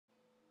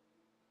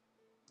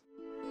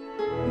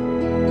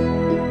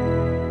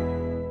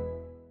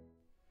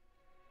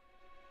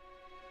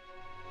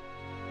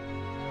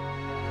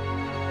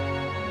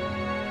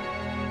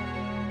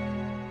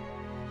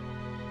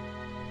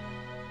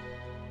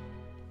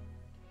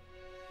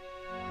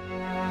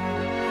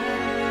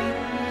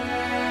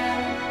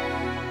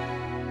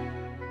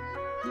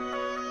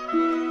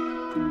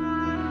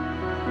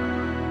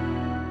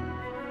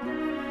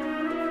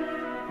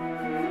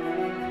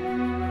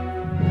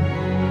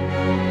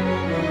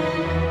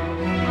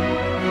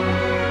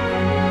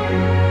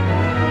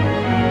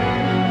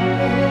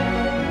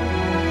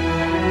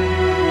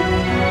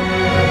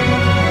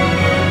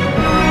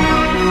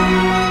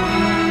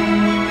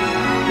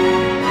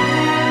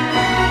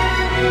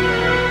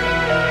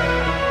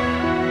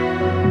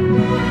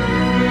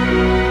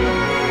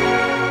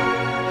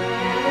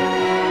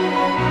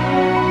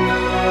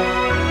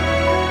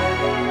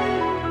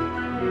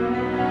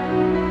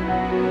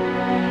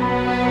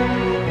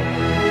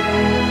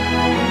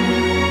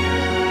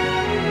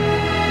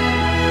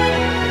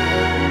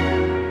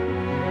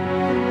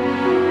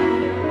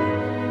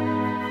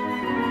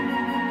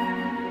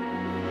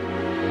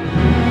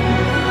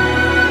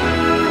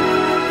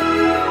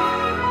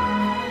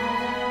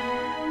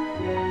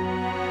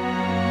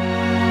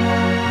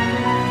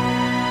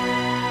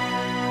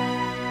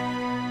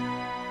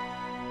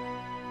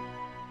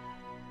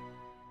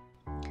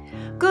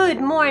Good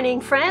morning,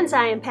 friends.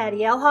 I am Patty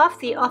Elhoff,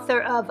 the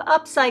author of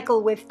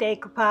Upcycle with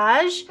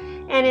Decoupage.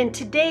 And in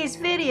today's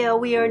video,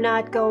 we are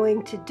not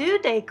going to do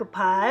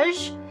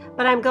decoupage,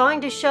 but I'm going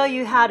to show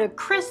you how to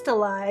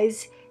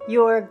crystallize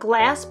your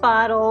glass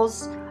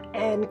bottles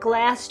and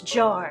glass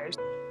jars.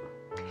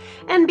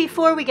 And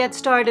before we get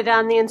started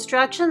on the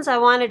instructions, I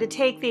wanted to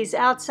take these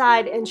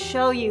outside and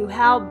show you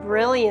how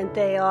brilliant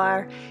they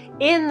are.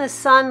 In the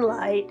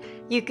sunlight,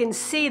 you can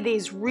see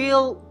these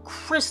real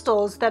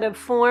crystals that have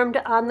formed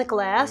on the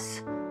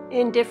glass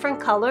in different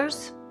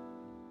colors.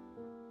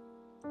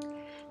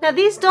 Now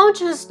these don't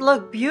just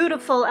look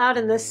beautiful out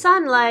in the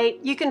sunlight.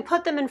 You can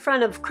put them in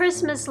front of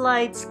Christmas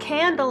lights,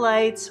 candle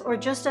lights, or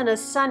just in a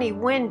sunny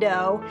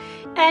window.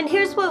 And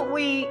here's what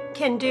we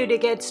can do to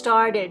get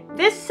started.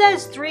 This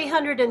says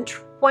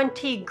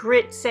 320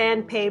 grit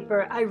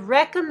sandpaper. I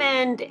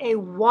recommend a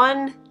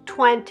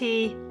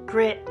 120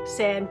 grit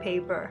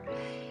sandpaper.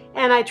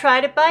 And I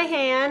tried it by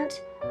hand.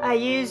 I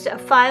used a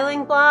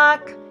filing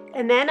block,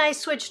 and then I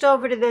switched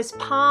over to this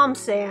palm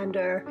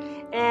sander,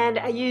 and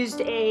I used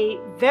a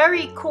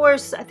very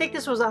coarse, I think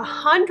this was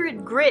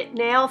 100 grit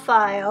nail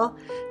file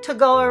to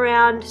go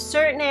around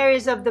certain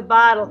areas of the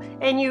bottle.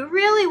 And you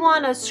really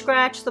want to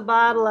scratch the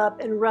bottle up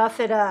and rough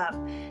it up.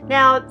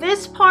 Now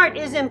this part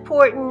is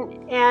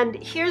important,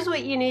 and here's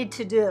what you need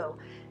to do.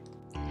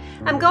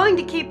 I'm going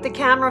to keep the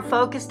camera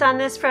focused on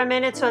this for a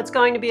minute, so it's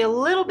going to be a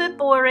little bit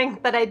boring,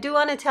 but I do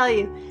want to tell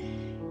you,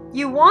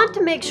 you want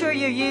to make sure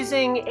you're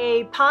using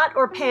a pot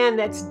or pan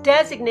that's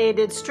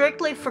designated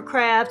strictly for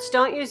crafts.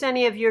 Don't use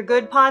any of your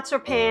good pots or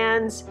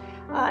pans.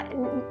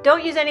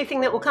 Don't use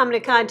anything that will come into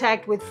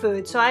contact with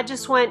food. So I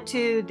just went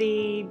to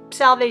the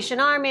Salvation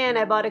Army and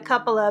I bought a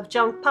couple of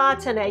junk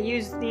pots, and I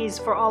used these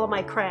for all of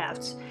my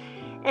crafts.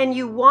 And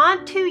you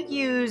want to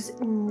use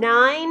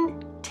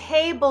 9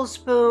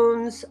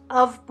 tablespoons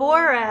of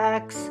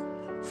borax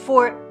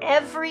for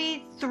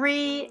every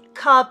 3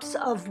 cups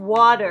of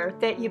water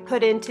that you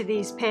put into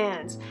these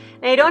pans.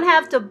 Now you don't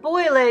have to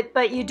boil it,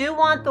 but you do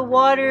want the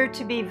water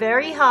to be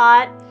very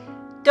hot.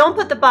 Don't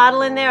put the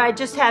bottle in there, I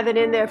just have it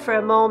in there for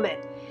a moment.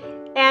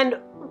 And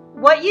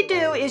what you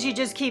do is you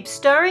just keep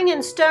stirring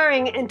and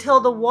stirring until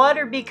the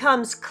water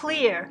becomes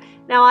clear.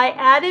 Now I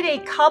added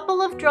a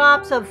couple of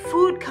drops of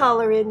food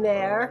color in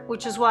there,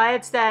 which is why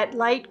it's that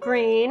light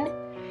green.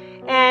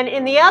 And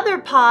in the other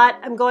pot,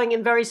 I'm going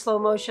in very slow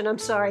motion, I'm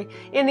sorry.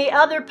 In the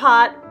other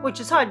pot, which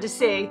is hard to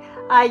see,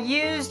 I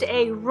used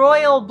a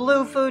royal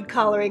blue food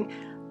coloring.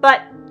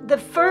 But the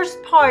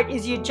first part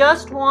is you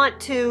just want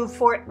to,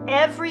 for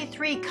every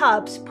 3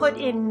 cups, put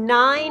in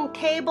 9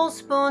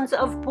 tablespoons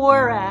of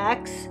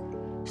borax,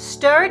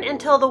 stir it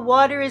until the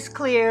water is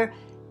clear,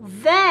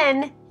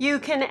 then you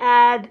can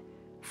add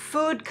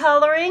food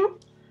coloring.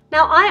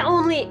 Now I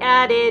only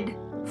added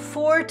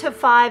 4 to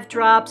 5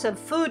 drops of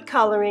food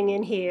coloring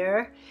in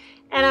here,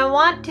 and I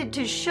wanted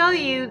to show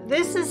you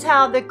this is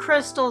how the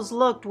crystals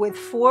looked with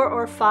 4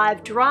 or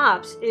 5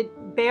 drops.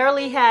 It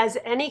barely has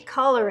any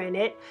color in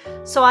it,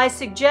 so I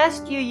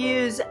suggest you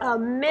use a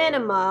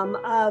minimum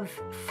of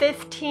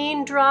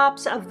 15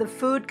 drops of the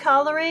food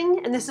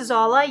coloring, and this is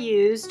all I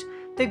used,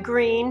 the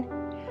green.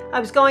 I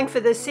was going for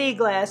the sea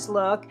glass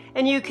look,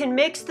 and you can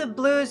mix the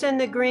blues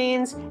and the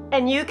greens,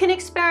 and you can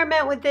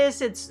experiment with this.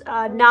 It's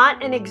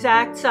not an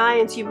exact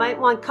science. You might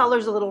want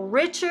colors a little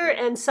richer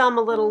and some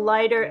a little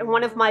lighter, and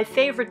one of my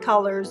favorite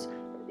colors,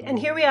 and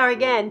here we are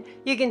again,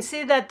 you can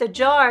see that the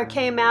jar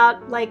came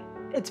out like,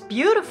 it's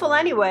beautiful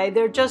anyway.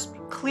 They're just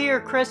clear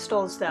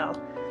crystals though.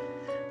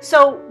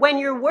 So when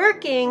you're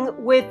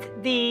working with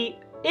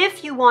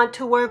if you want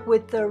to work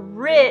with the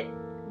Rit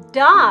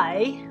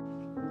dye,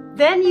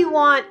 then you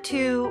want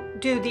to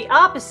do the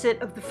opposite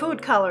of the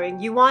food coloring.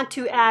 You want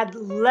to add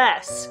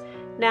less.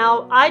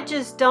 Now, I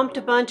just dumped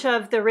a bunch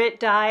of the Rit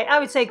dye, I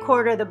would say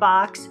quarter of the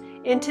box,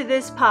 into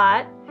this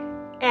pot.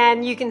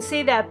 And you can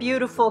see that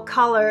beautiful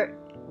color.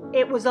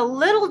 It was a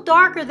little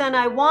darker than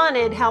I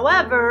wanted.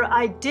 However,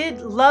 I did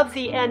love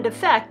the end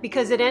effect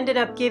because it ended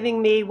up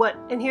giving me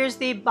and here's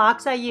the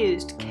box I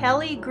used,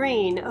 Kelly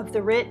Green of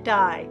the Rit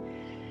dye.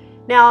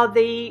 Now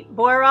the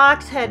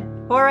borax had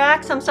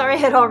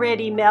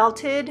already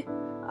melted.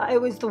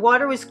 The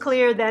water was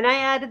clear, then I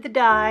added the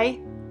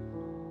dye.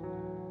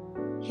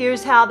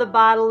 Here's how the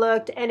bottle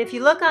looked, and if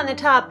you look on the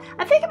top,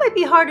 I think it might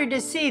be harder to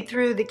see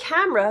through the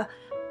camera,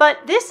 but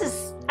this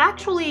is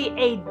actually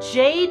a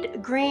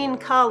jade green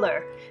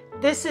color.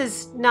 This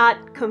is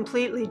not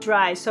completely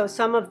dry, so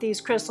some of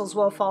these crystals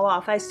will fall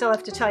off. I still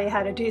have to tell you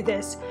how to do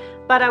this,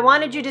 but I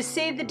wanted you to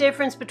see the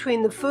difference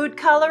between the food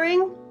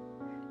coloring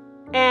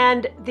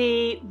and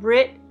the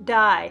Rit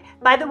dye.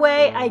 By the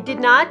way, I did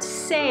not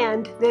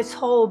sand this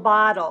whole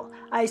bottle.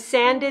 I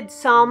sanded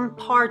some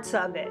parts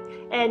of it,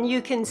 and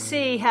you can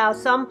see how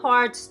some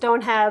parts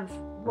don't have,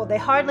 well, they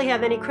hardly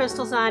have any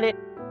crystals on it,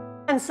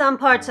 and some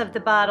parts of the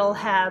bottle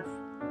have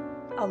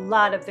a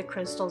lot of the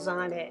crystals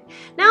on it.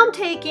 Now I'm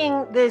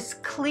taking this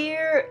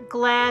clear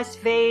glass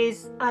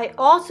vase. I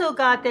also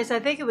got this, I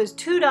think it was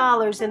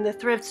 $2 in the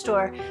thrift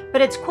store,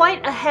 but it's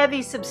quite a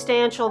heavy,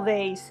 substantial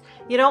vase.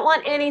 You don't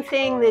want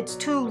anything that's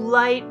too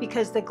light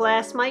because the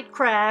glass might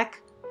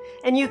crack.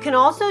 And you can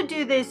also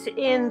do this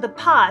in the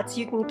pots.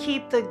 You can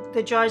keep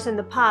the jars in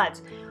the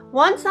pots.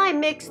 Once I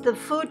mix the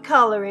food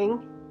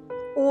coloring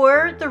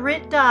or the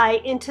Rit dye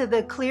into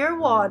the clear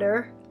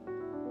water,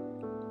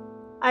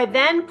 I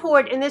then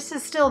poured, and this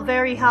is still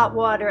very hot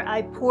water,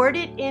 I poured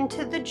it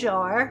into the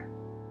jar,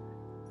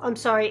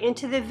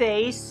 into the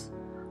vase,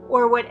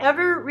 or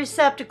whatever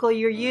receptacle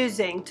you're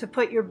using to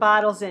put your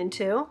bottles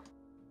into.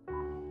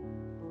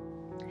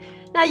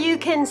 Now you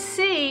can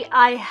see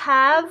I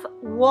have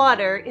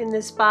water in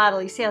this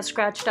bottle. You see how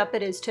scratched up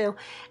it is too?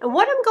 And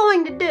what I'm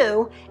going to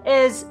do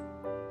is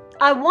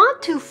I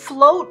want to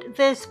float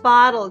this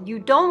bottle. You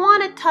don't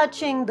want it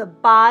touching the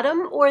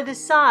bottom or the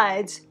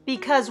sides,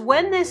 because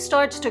when this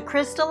starts to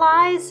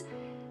crystallize,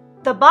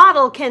 the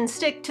bottle can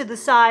stick to the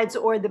sides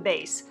or the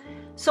base.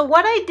 So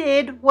what I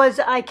did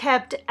was I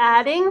kept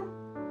adding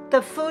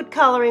the food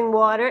coloring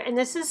water, and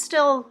this is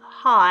still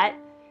hot,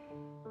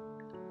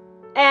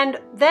 and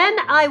then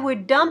I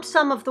would dump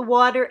some of the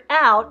water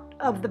out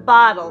of the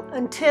bottle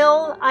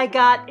until I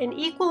got an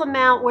equal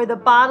amount where the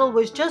bottle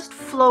was just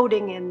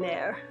floating in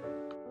there.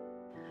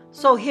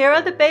 So here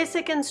are the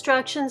basic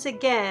instructions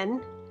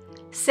again.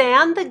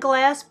 Sand the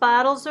glass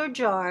bottles or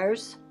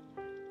jars.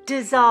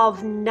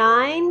 Dissolve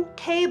 9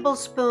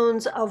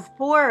 tablespoons of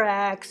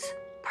borax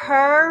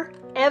per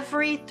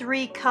every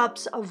 3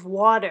 cups of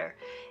water.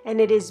 And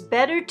it is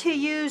better to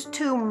use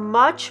too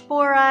much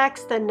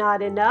borax than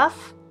not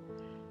enough.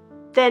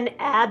 Then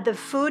add the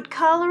food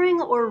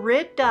coloring or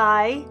Rit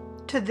dye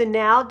to the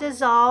now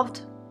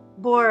dissolved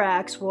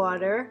borax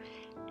water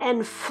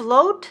and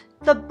float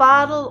the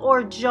bottle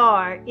or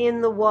jar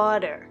in the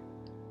water.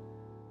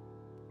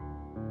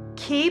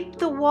 Keep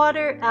the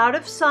water out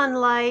of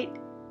sunlight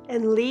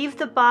and leave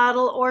the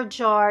bottle or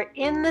jar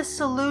in the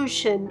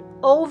solution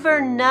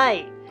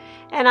overnight.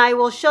 And I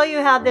will show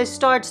you how this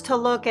starts to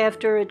look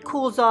after it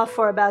cools off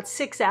for about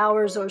 6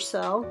 hours or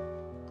so.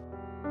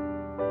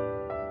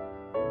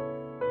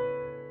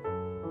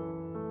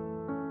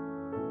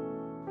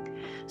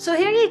 So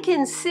here you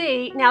can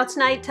see, now it's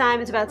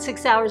nighttime, it's about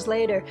 6 hours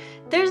later,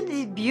 there's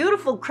these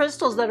beautiful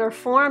crystals that are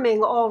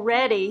forming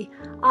already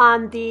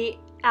on the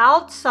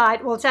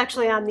outside. Well, it's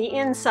actually on the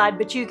inside,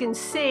 but you can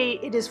see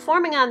it is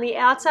forming on the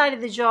outside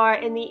of the jar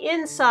and the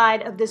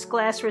inside of this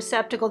glass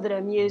receptacle that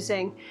I'm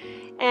using.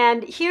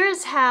 And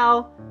here's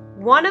how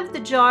one of the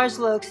jars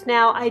looks.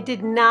 Now, I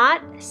did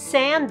not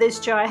sand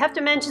this jar. I have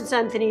to mention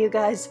something to you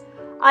guys.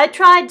 I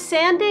tried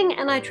sanding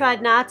and I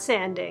tried not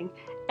sanding.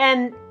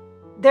 And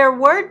there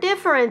were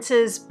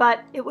differences,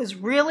 but it was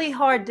really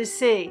hard to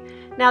see.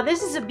 Now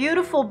this is a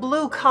beautiful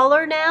blue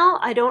color now.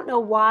 I don't know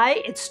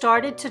why. It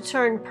started to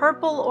turn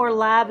purple or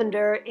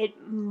lavender. It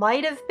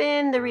might have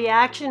been the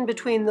reaction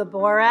between the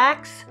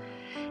borax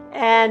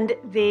and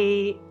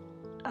the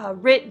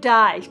Rit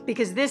dye,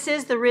 because this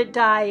is the Rit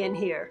dye in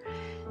here.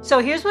 So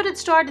here's what it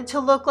started to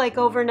look like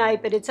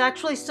overnight, but it's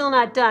actually still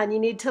not done. You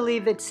need to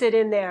leave it sit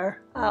in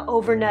there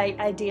overnight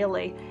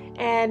ideally.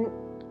 And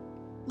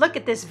look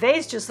at this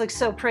vase, just looks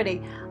so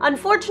pretty.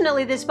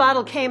 Unfortunately, this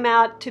bottle came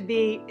out to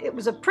be, it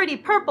was a pretty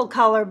purple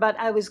color, but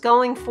I was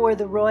going for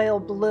the royal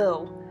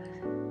blue.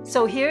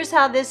 So here's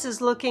how this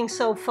is looking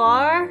so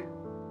far.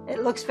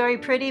 It looks very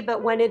pretty,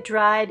 but when it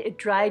dried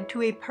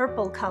to a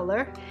purple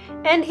color.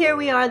 And here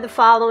we are the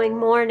following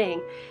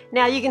morning.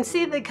 Now you can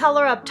see the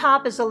color up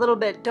top is a little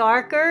bit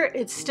darker.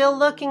 It's still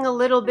looking a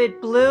little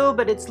bit blue,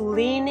 but it's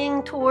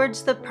leaning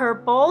towards the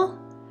purple.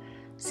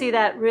 See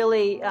that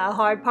really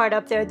hard part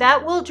up there?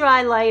 That will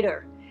dry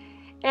lighter.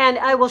 And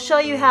I will show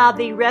you how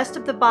the rest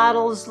of the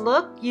bottles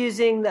look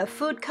using the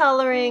food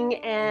coloring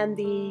and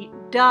the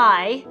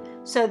dye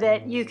so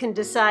that you can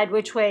decide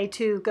which way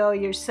to go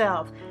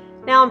yourself.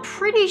 Now I'm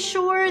pretty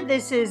sure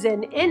this is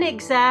an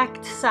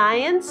inexact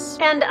science,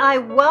 and I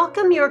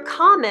welcome your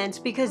comments,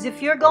 because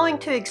if you're going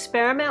to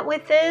experiment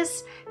with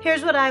this,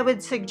 here's what I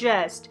would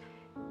suggest.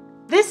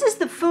 This is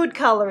the food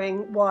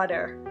coloring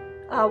water.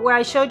 Where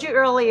I showed you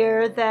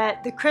earlier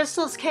that the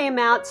crystals came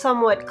out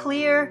somewhat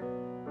clear,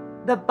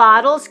 the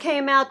bottles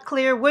came out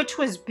clear, which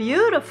was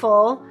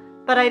beautiful,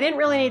 but I didn't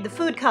really need the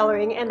food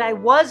coloring, and I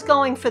was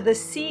going for the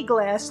sea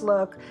glass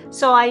look,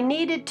 so I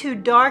needed to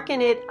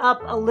darken it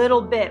up a little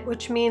bit,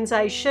 which means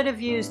I should have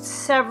used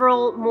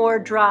several more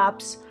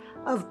drops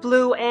of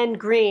blue and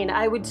green.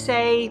 I would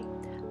say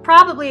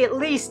probably at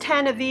least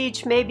 10 of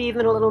each, maybe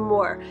even a little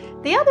more.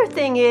 The other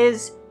thing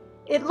is,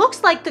 it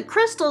looks like the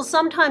crystals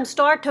sometimes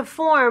start to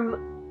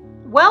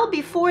form well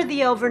before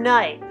the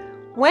overnight.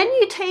 When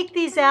you take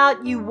these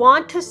out, you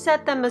want to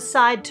set them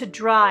aside to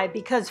dry,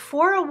 because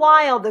for a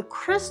while the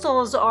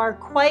crystals are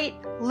quite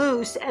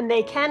loose and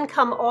they can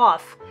come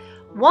off.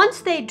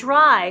 Once they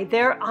dry,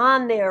 they're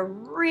on there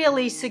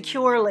really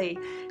securely.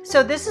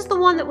 So this is the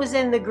one that was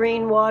in the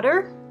green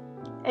water,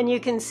 and you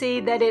can see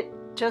that it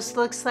just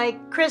looks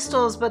like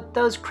crystals, but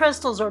those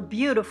crystals are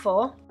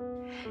beautiful.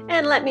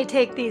 And let me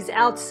take these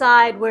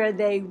outside where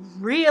they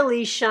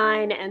really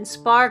shine and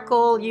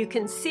sparkle. You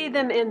can see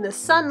them in the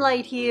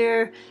sunlight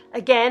here.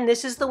 Again,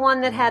 this is the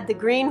one that had the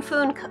green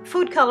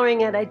food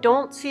coloring, and I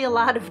don't see a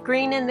lot of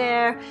green in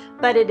there,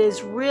 but it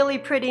is really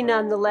pretty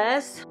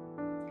nonetheless.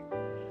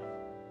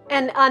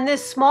 And on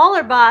this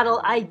smaller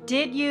bottle, I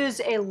did use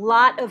a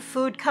lot of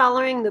food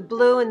coloring, the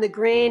blue and the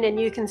green, and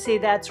you can see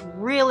that's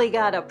really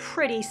got a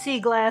pretty sea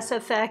glass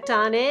effect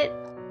on it.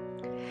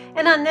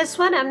 And on this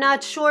one, I'm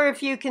not sure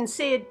if you can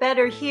see it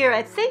better here.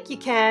 I think you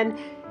can.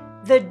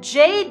 The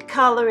jade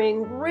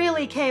coloring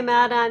really came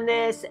out on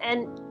this,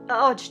 and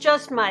oh, it's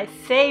just my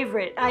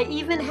favorite. I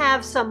even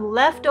have some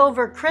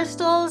leftover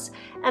crystals,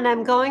 and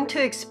I'm going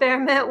to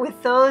experiment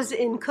with those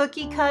in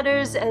cookie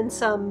cutters and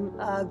some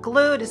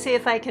glue to see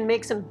if I can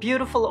make some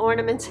beautiful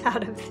ornaments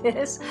out of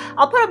this.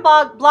 I'll put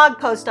a blog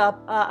post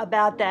up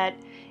about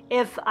that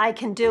if I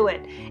can do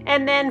it.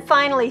 And then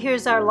finally,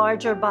 here's our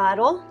larger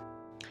bottle.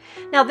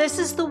 Now this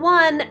is the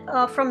one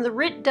from the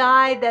Rit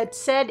die that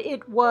said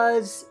it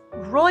was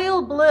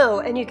royal blue,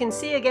 and you can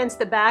see against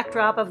the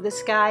backdrop of the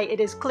sky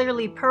it is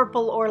clearly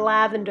purple or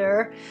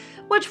lavender,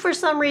 which for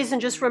some reason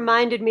just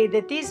reminded me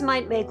that these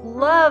might make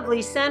lovely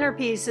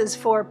centerpieces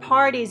for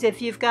parties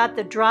if you've got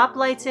the drop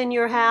lights in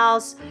your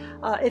house,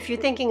 if you're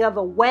thinking of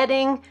a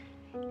wedding.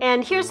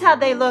 And here's how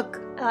they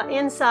look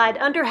inside.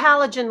 Under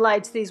halogen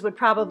lights, these would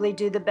probably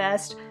do the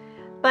best.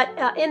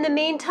 But in the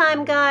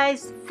meantime,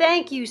 guys,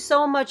 thank you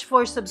so much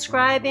for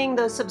subscribing.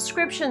 Those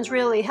subscriptions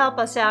really help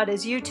us out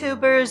as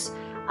YouTubers.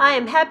 I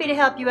am happy to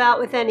help you out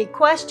with any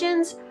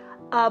questions.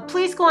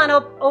 Please go on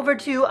over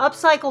to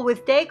Upcycle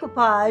with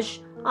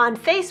Decoupage on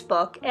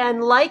Facebook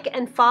and like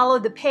and follow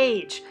the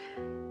page.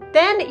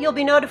 Then you'll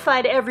be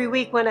notified every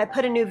week when I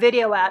put a new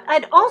video out.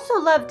 I'd also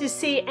love to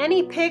see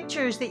any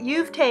pictures that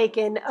you've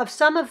taken of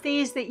some of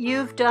these that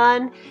you've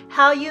done,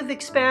 how you've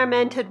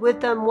experimented with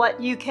them, what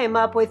you came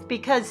up with,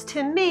 because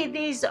to me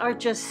these are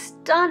just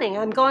stunning.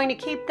 I'm going to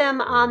keep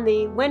them on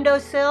the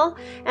windowsill,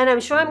 and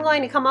I'm sure I'm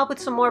going to come up with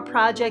some more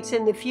projects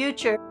in the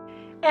future.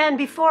 And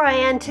before I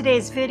end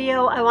today's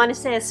video, I want to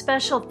say a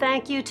special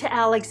thank you to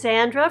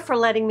Alexandra for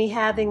letting me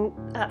have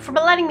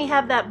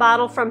that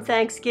bottle from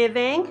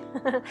Thanksgiving.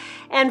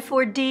 And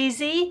for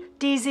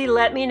Deezy,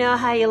 let me know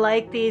how you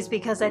like these,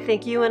 because I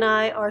think you and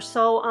I are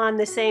so on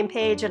the same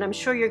page, and I'm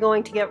sure you're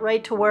going to get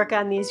right to work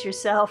on these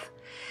yourself.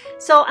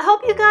 So I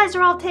hope you guys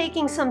are all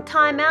taking some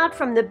time out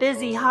from the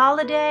busy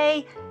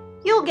holiday.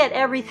 You'll get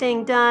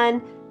everything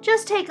done.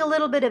 Just take a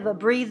little bit of a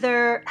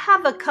breather,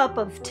 have a cup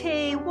of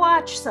tea,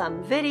 watch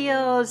some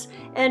videos,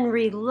 and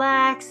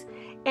relax.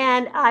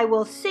 And I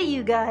will see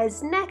you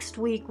guys next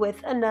week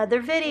with another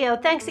video.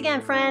 Thanks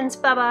again, friends.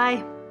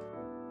 Bye-bye.